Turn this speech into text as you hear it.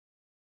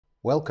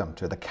Welcome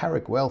to the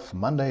Carrick Wealth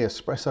Monday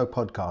Espresso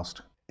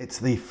podcast. It's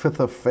the 5th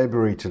of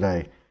February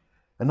today.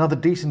 Another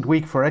decent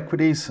week for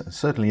equities,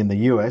 certainly in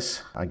the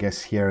US. I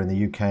guess here in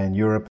the UK and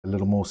Europe, a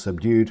little more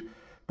subdued.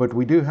 But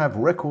we do have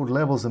record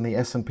levels in the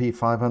S&P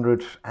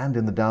 500 and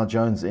in the Dow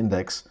Jones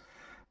Index.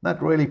 That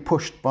really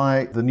pushed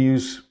by the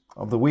news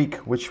of the week,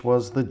 which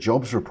was the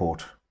jobs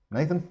report.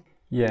 Nathan?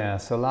 Yeah,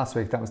 so last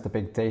week that was the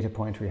big data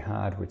point we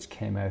had, which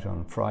came out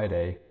on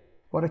Friday.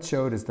 What it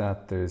showed is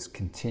that there's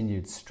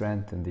continued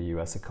strength in the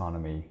US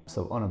economy.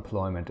 So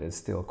unemployment is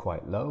still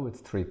quite low,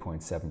 it's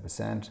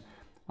 3.7%,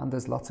 and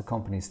there's lots of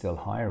companies still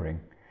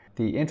hiring.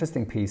 The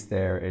interesting piece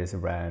there is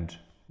around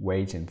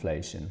wage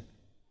inflation.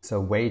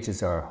 So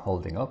wages are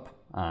holding up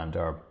and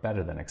are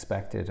better than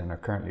expected and are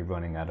currently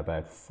running at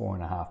about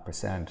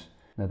 4.5%.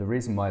 Now the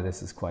reason why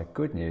this is quite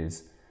good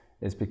news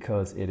is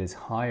because it is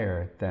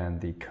higher than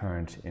the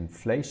current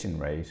inflation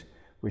rate,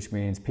 which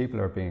means people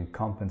are being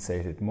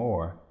compensated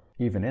more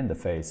even in the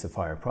face of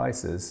higher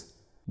prices.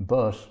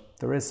 But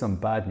there is some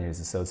bad news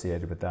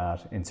associated with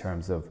that in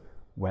terms of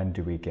when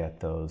do we get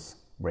those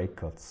rate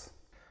cuts?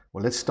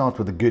 Well, let's start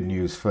with the good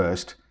news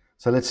first.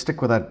 So let's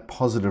stick with that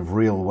positive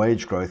real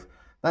wage growth.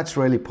 That's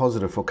really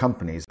positive for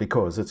companies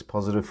because it's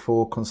positive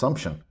for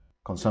consumption.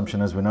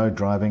 Consumption, as we know,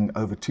 driving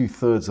over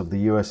 2/3 of the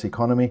US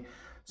economy.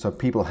 So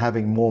people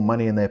having more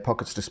money in their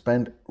pockets to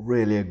spend,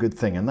 really a good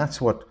thing. And that's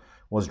what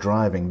was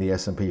driving the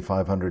S&P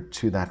 500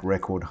 to that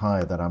record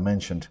high that I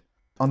mentioned.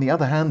 On the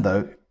other hand,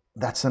 though,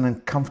 that's an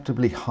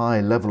uncomfortably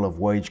high level of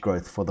wage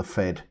growth for the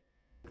Fed.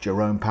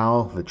 Jerome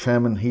Powell, the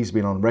chairman, he's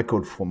been on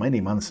record for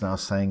many months now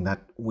saying that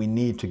we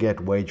need to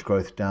get wage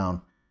growth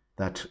down,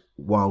 that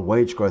while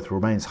wage growth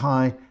remains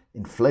high,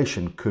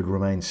 inflation could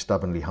remain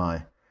stubbornly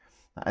high.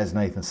 As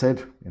Nathan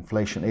said,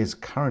 inflation is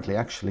currently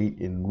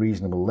actually in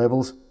reasonable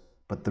levels,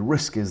 but the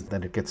risk is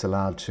that it gets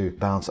allowed to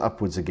bounce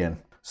upwards again.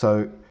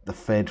 So the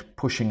Fed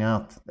pushing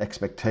out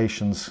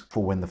expectations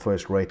for when the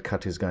first rate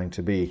cut is going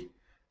to be.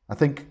 I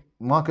think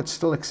markets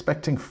still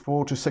expecting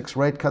 4 to 6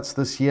 rate cuts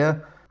this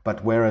year,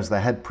 but whereas they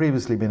had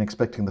previously been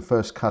expecting the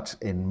first cut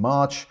in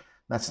March,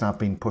 that's now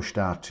been pushed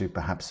out to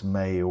perhaps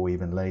May or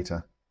even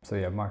later. So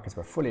yeah, markets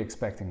were fully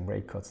expecting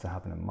rate cuts to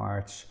happen in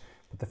March,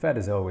 but the Fed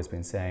has always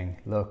been saying,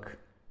 look,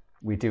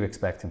 we do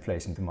expect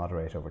inflation to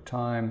moderate over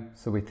time,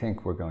 so we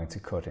think we're going to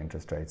cut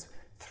interest rates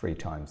 3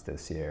 times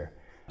this year.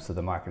 So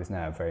the market is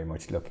now very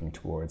much looking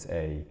towards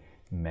a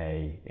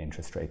May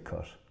interest rate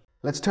cut.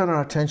 Let's turn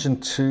our attention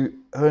to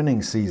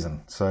earnings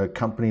season. So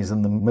companies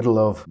in the middle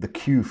of the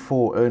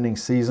Q4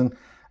 earnings season,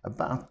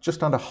 about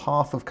just under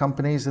half of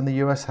companies in the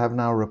US have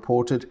now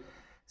reported.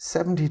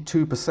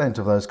 72%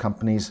 of those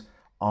companies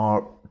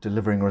are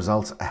delivering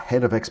results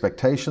ahead of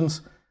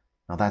expectations.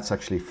 Now that's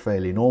actually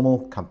fairly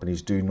normal.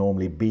 Companies do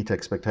normally beat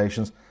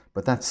expectations,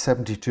 but that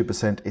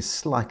 72% is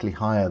slightly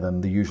higher than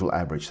the usual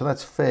average. So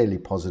that's fairly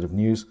positive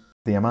news.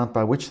 The amount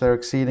by which they're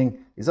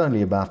exceeding is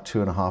only about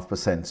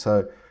 2.5%.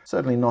 So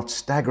certainly not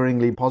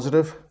staggeringly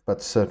positive,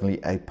 but certainly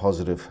a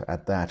positive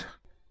at that.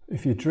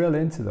 If you drill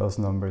into those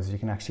numbers, you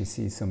can actually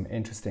see some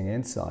interesting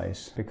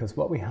insight, because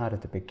what we had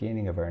at the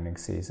beginning of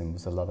earnings season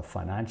was a lot of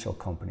financial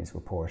companies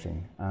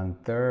reporting, and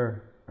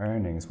their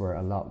earnings were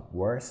a lot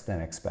worse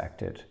than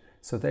expected.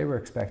 So they were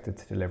expected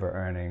to deliver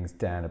earnings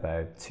down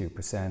about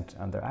 2%,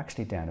 and they're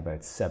actually down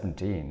about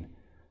 17%.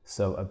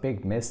 So a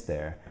big miss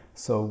there.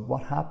 So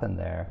what happened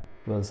there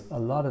was a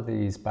lot of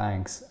these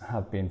banks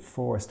have been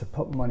forced to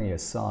put money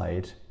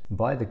aside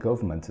by the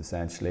government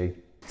essentially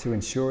to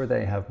ensure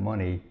they have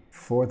money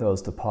for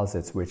those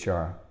deposits which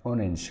are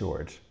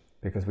uninsured,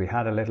 because we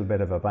had a little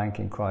bit of a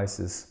banking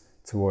crisis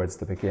towards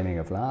the beginning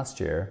of last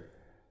year,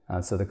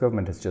 and so the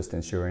government is just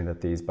ensuring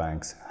that these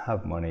banks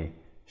have money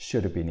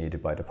should it be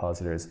needed by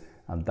depositors,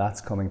 and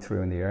that's coming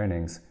through in the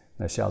earnings.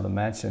 Now Sheldon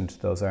mentioned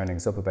those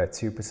earnings up about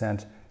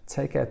 2%.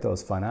 Take out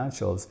those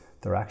financials,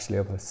 they're actually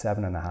up at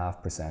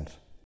 7.5%.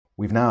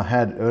 We've now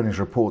had earnings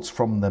reports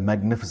from the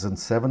Magnificent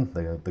Seven,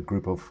 the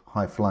group of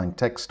high-flying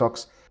tech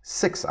stocks.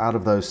 6 out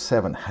of those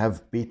 7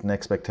 have beaten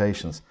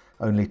expectations,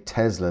 only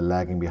Tesla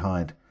lagging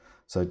behind.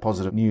 So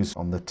positive news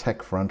on the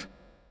tech front.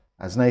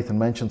 As Nathan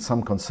mentioned,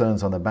 some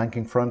concerns on the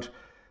banking front,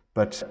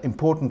 but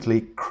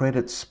importantly,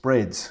 credit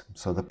spreads,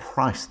 so the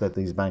price that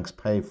these banks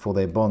pay for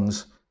their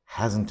bonds,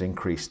 hasn't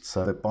increased.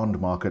 So the bond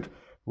market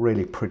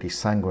really pretty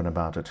sanguine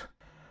about it.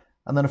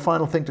 And then a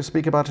final thing to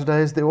speak about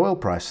today is the oil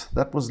price.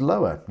 That was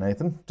lower,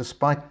 Nathan,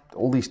 despite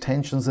all these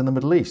tensions in the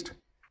Middle East.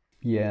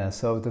 Yeah,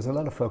 so there's a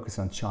lot of focus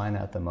on China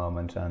at the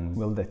moment, and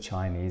will the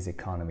Chinese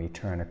economy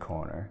turn a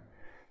corner?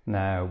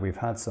 Now, we've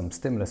had some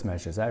stimulus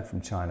measures out from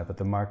China, but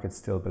the market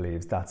still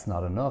believes that's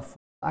not enough.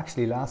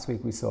 Actually, last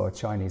week we saw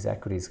Chinese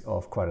equities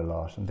off quite a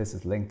lot, and this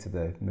is linked to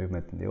the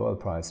movement in the oil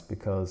price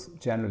because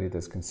generally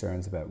there's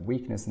concerns about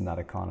weakness in that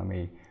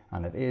economy,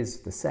 and it is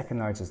the second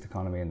largest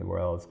economy in the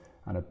world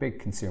and a big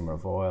consumer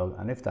of oil,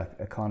 and if that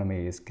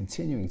economy is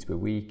continuing to be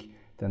weak,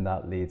 then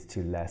that leads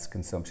to less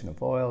consumption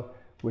of oil,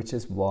 which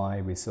is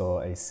why we saw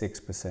a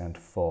 6%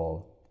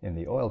 fall in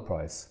the oil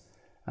price.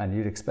 And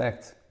you'd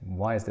expect,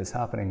 why is this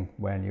happening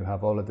when you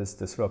have all of this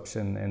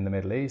disruption in the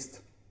Middle East?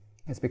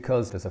 It's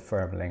because there's a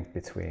firm link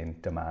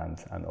between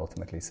demand and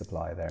ultimately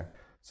supply there.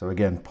 So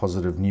again,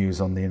 positive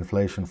news on the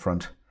inflation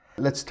front.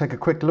 Let's take a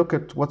quick look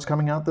at what's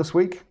coming out this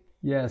week.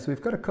 Yeah, so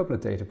we've got a couple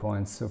of data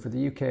points. So for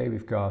the UK,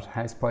 we've got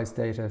house price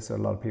data, so a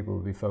lot of people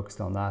will be focused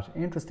on that.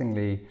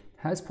 Interestingly,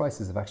 house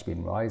prices have actually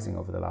been rising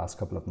over the last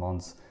couple of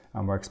months,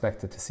 and we're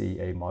expected to see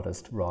a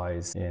modest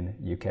rise in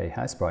UK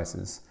house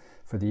prices.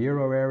 For the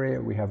Euro area,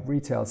 we have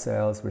retail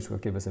sales, which will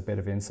give us a bit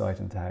of insight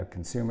into how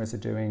consumers are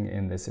doing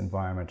in this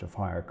environment of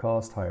higher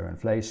cost, higher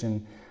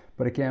inflation.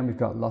 But again, we've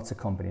got lots of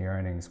company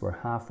earnings. We're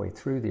halfway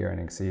through the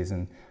earnings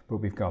season, but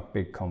we've got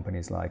big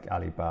companies like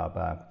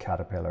Alibaba,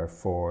 Caterpillar,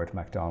 Ford,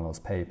 MacDonald's,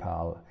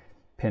 PayPal,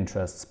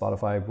 Pinterest,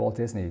 Spotify, Walt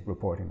Disney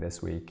reporting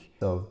this week.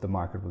 So the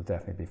market will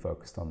definitely be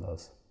focused on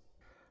those.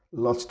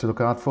 Lots to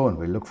look out for, and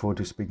we look forward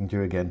to speaking to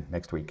you again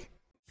next week.